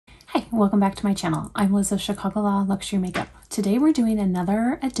Hi, welcome back to my channel. I'm Liz of ChicagolawLuxuryMakeUp. Today we're doing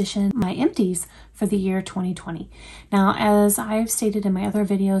another edition of my empties for the year 2020. Now, as I've stated in my other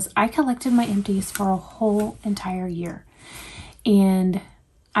videos, I collected my empties for a whole entire year. And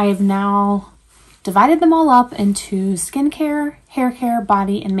I have now divided them all up into skincare, hair care,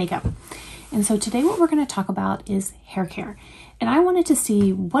 body, and makeup. And so today what we're going to talk about is hair care. And I wanted to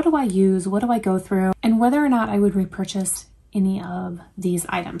see, what do I use, what do I go through, and whether or not I would repurchase any of these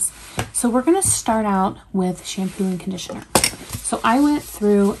items. So we're going to start out with shampoo and conditioner. So I went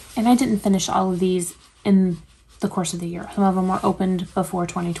through, and I didn't finish all of these in the course of the year. Some of them were opened before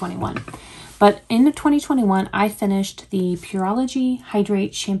 2021. But in 2021, I finished the Pureology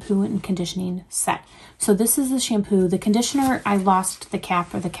Hydrate Shampoo and Conditioning Set. So this is the shampoo. The conditioner, I lost the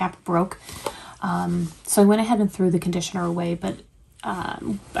cap, or the cap broke. So I went ahead and threw the conditioner away, but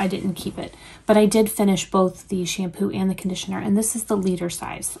I didn't keep it. But I did finish both the shampoo and the conditioner, and this is the liter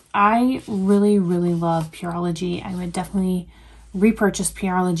size. I really love Pureology. I would definitely repurchase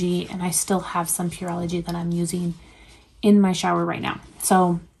Pureology, and I still have some Pureology that I'm using in my shower right now.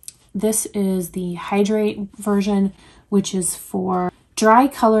 So this is the Hydrate version, which is for dry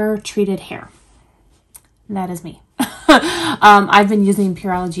color treated hair. That is me. I've been using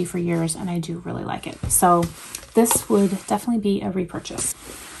Pureology for years, and I do really like it. So this would definitely be a repurchase.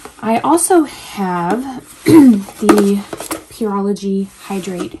 I also have the Pureology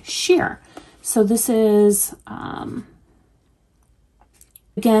Hydrate Sheer. So this is,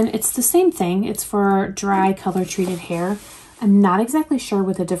 again, it's the same thing. It's for dry color treated hair. I'm not exactly sure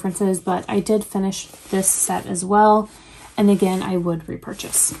what the difference is, but I did finish this set as well. And again, I would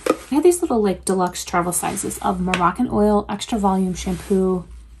repurchase. I had these little like deluxe travel sizes of Moroccan Oil Extra Volume Shampoo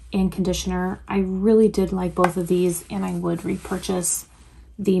and Conditioner. I really did like both of these, and I would repurchase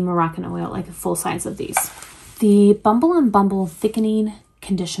the Moroccan Oil, like a full size of these. The Bumble and Bumble Thickening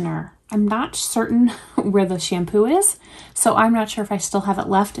Conditioner. I'm not certain where the shampoo is, so I'm not sure if I still have it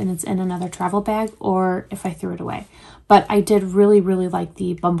left and it's in another travel bag, or if I threw it away. But I did really like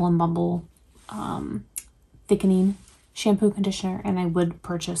the Bumble and Bumble Thickening Shampoo Conditioner, and I would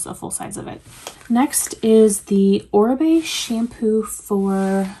purchase a full size of it. Next is the Oribe Shampoo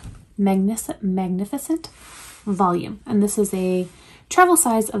for Magnificent Volume, and this is a travel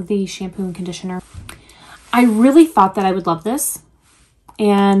size of the shampoo and conditioner. I really thought that I would love this,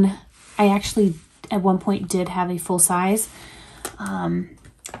 and I actually at one point did have a full size,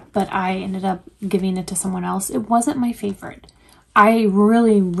 but I ended up giving it to someone else. It wasn't my favorite. I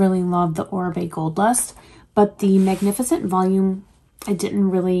really love the Oribe Gold Lust, but the Magnificent Volume I didn't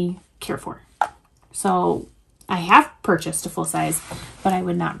really care for. So I have purchased a full size, but I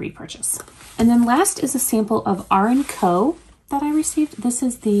would not repurchase. And then last is a sample of R&Co that I received. This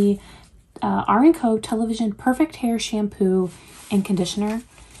is the R&Co Television Perfect Hair Shampoo and Conditioner.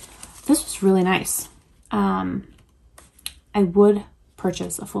 This was really nice. I would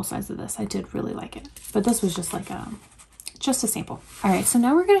purchase a full size of this. I did really like it, but this was just like just a sample. All right, so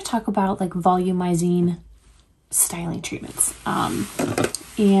now we're going to talk about like volumizing styling treatments.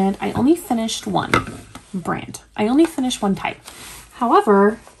 And I only finished one brand. I only finished one type.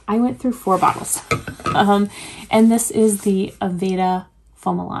 However, I went through 4 bottles. And this is the Aveda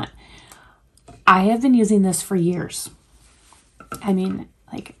Foamullant. I have been using this for years. I mean,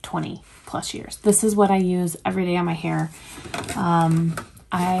 like 20 plus years. This is what I use every day on my hair.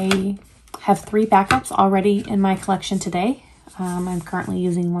 I have 3 backups already in my collection today. I'm currently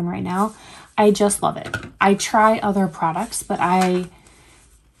using one right now. I just love it. I try other products, but I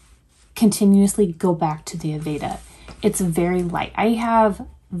continuously go back to the Aveda. It's very light. I have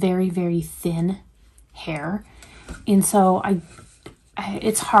very thin hair, and so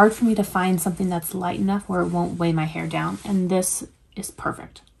it's hard for me to find something that's light enough where it won't weigh my hair down, and this is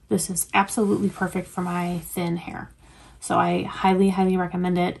perfect. This is absolutely perfect for my thin hair. So I highly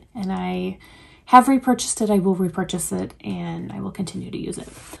recommend it, and I have repurchased it. I will repurchase it, and I will continue to use it.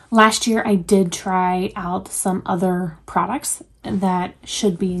 Last year, I did try out some other products that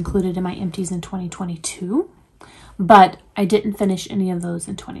should be included in my empties in 2022, but I didn't finish any of those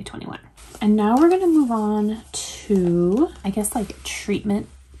in 2021. And now we're going to move on to, I guess, like treatment.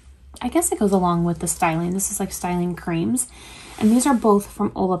 I guess it goes along with the styling. This is like styling creams, and these are both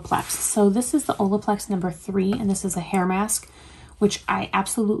from Olaplex. So this is the Olaplex number 3, and this is a hair mask, which I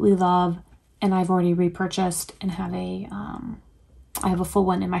absolutely love. And I've already repurchased and have I have a full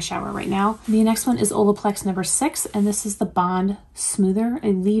one in my shower right now. The next one is Olaplex number 6, and this is the Bond Smoother, a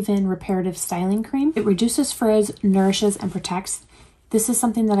leave-in reparative styling cream. It reduces frizz, nourishes, and protects. This is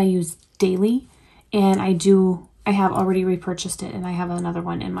something that I use daily, and I have already repurchased it, and I have another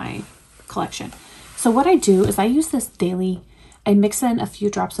one in my collection. So what I do is I use this daily. I I mix in a few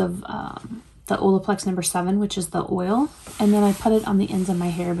drops of the Olaplex number 7, which is the oil, and then I put it on the ends of my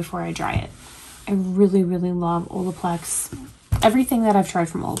hair before I dry it. I really, really love Olaplex. Everything that I've tried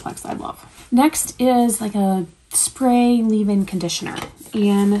from Olaplex, I love. Next is like a spray leave-in conditioner.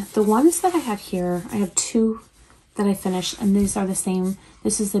 And the ones that I have here, I have 2 that I finished, and these are the same.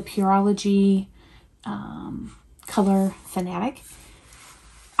 This is the Pureology Color Fanatic.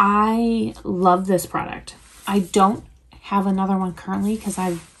 I love this product. I don't have another one currently because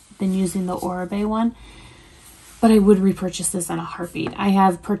I've been using the Oribe one, but I would repurchase this in a heartbeat. I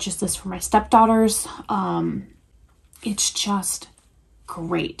have purchased this for my stepdaughters. It's just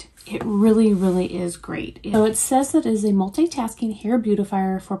great. It really, really is great. So it says it is a multitasking hair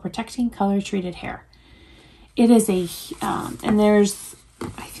beautifier for protecting color treated hair. It is a, and there's,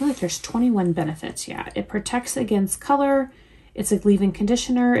 I feel like there's 21 benefits. Yeah, it protects against color. It's a leave-in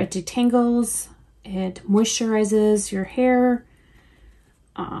conditioner. It detangles. It moisturizes your hair.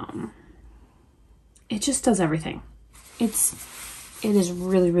 It just does everything. It is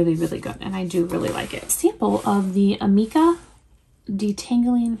really, really, really good, and I do really like it. Sample of the Amica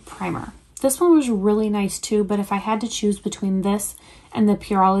Detangling Primer. This one was really nice too, but if I had to choose between this and the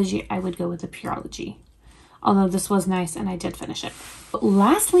Pureology, I would go with the Pureology. Although this was nice and I did finish it. But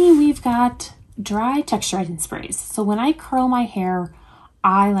lastly, we've got dry texturizing sprays. So when I curl my hair,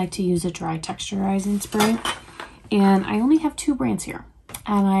 I like to use a dry texturizing spray. And I only have 2 brands here,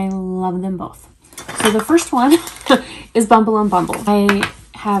 and I love them both. So the first one is Bumble and Bumble. I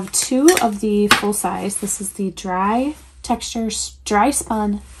have 2 of the full size. This is the dry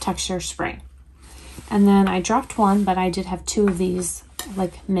spun texture spray. And then I dropped 1, but I did have 2 of these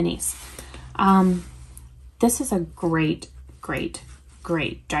like minis. This is a great, great,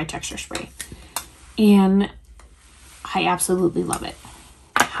 great dry texture spray. And I absolutely love it.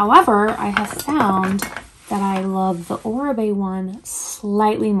 However, I have found that I love the Oribe one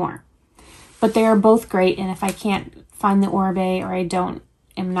slightly more. But they are both great, and if I can't find the Oribe or I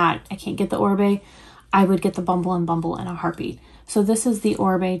can't get the Oribe, I would get the Bumble and Bumble in a heartbeat. So this is the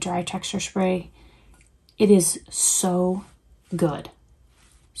Oribe Dry Texture Spray. It is so good.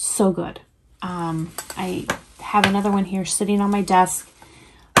 So good. I have another one here sitting on my desk.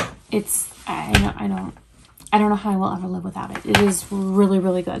 I don't know how I will ever live without it. It is really,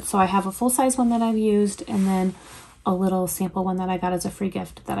 really good. So I have a full-size one that I've used, and then a little sample one that I got as a free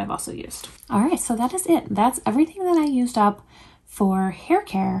gift that I've also used. All right, so that is it. That's everything that I used up for hair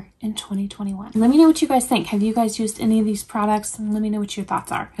care in 2021. Let me know what you guys think. Have you guys used any of these products? And let me know what your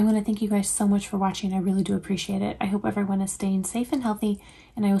thoughts are. I want to thank you guys so much for watching. I really do appreciate it. I hope everyone is staying safe and healthy,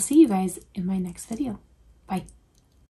 and I will see you guys in my next video. Bye.